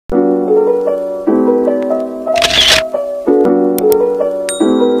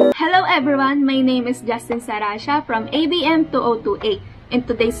everyone, my name is Justine Saracia from ABM202. In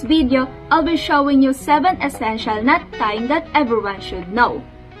today's video, I'll be showing you 7 essential knot tying that everyone should know.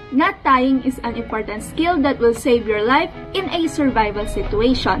 Knot tying is an important skill that will save your life in a survival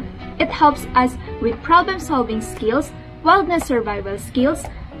situation. It helps us with problem-solving skills, wilderness survival skills,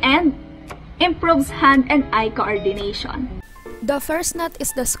 and improves hand and eye coordination. The first knot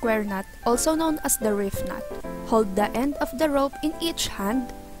is the square knot, also known as the reef knot. Hold the end of the rope in each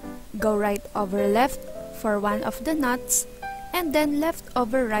hand, go right over left for one of the knots, and then left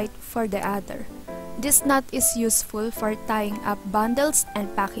over right for the other. This knot is useful for tying up bundles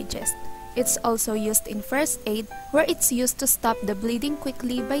and packages. It's also used in first aid, where it's used to stop the bleeding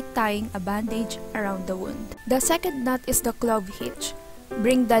quickly by tying a bandage around the wound. The second knot is the clove hitch.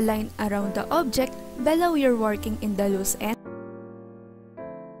 Bring the line around the object below you're working in the loose end,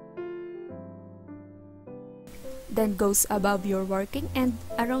 then goes above your working end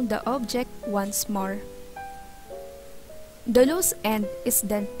around the object once more. The loose end is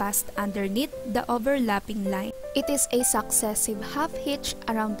then passed underneath the overlapping line. It is a successive half hitch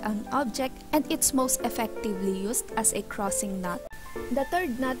around an object, and it's most effectively used as a crossing knot. The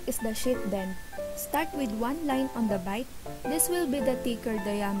third knot is the sheath bend. Start with one line on the bite. This will be the thicker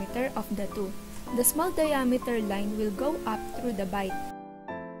diameter of the two. The small diameter line will go up through the bite,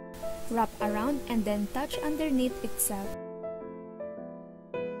 wrap around, and then touch underneath itself.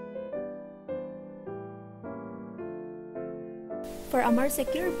 For a more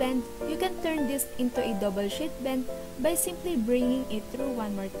secure bend, you can turn this into a double sheath bend by simply bringing it through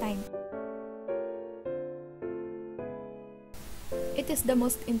one more time. It is the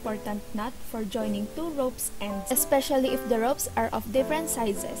most important knot for joining two ropes' ends, especially if the ropes are of different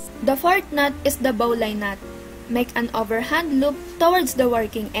sizes. The fourth knot is the bowline knot. Make an overhand loop towards the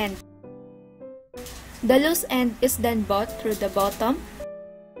working end. The loose end is then brought through the bottom,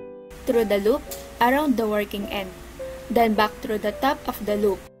 through the loop, around the working end, then back through the top of the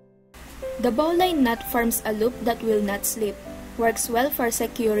loop. The bowline knot forms a loop that will not slip, works well for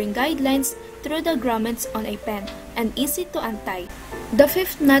securing guidelines through the grommets on a pen, and easy to untie. The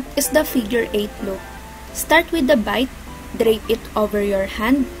fifth knot is the figure 8 loop. Start with the bite, drape it over your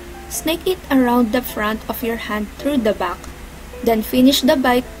hand, snake it around the front of your hand through the back, then finish the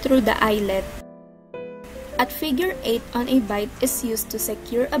bite through the eyelet. At figure 8 on a bite is used to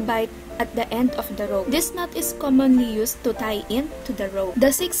secure a bite at the end of the rope. This knot is commonly used to tie in to the rope.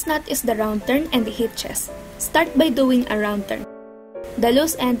 The sixth knot is the round turn and the hitches. Start by doing a round turn. The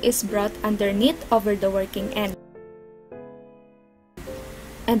loose end is brought underneath over the working end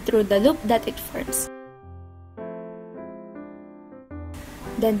and through the loop that it forms.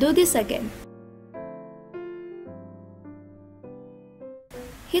 Then do this again.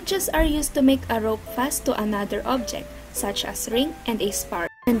 Hitches are used to make a rope fast to another object, such as ring and a spar.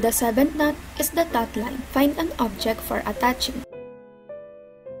 And the seventh knot is the taut line. Find an object for attaching.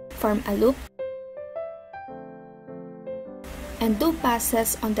 Form a loop and do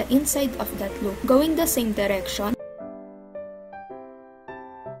passes on the inside of that loop, going the same direction.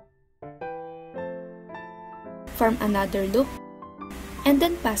 Form another loop and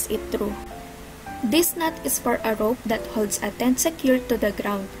then pass it through. This knot is for a rope that holds a tent secured to the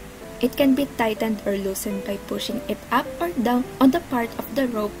ground. It can be tightened or loosened by pushing it up or down on the part of the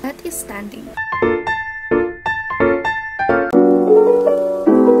rope that is standing.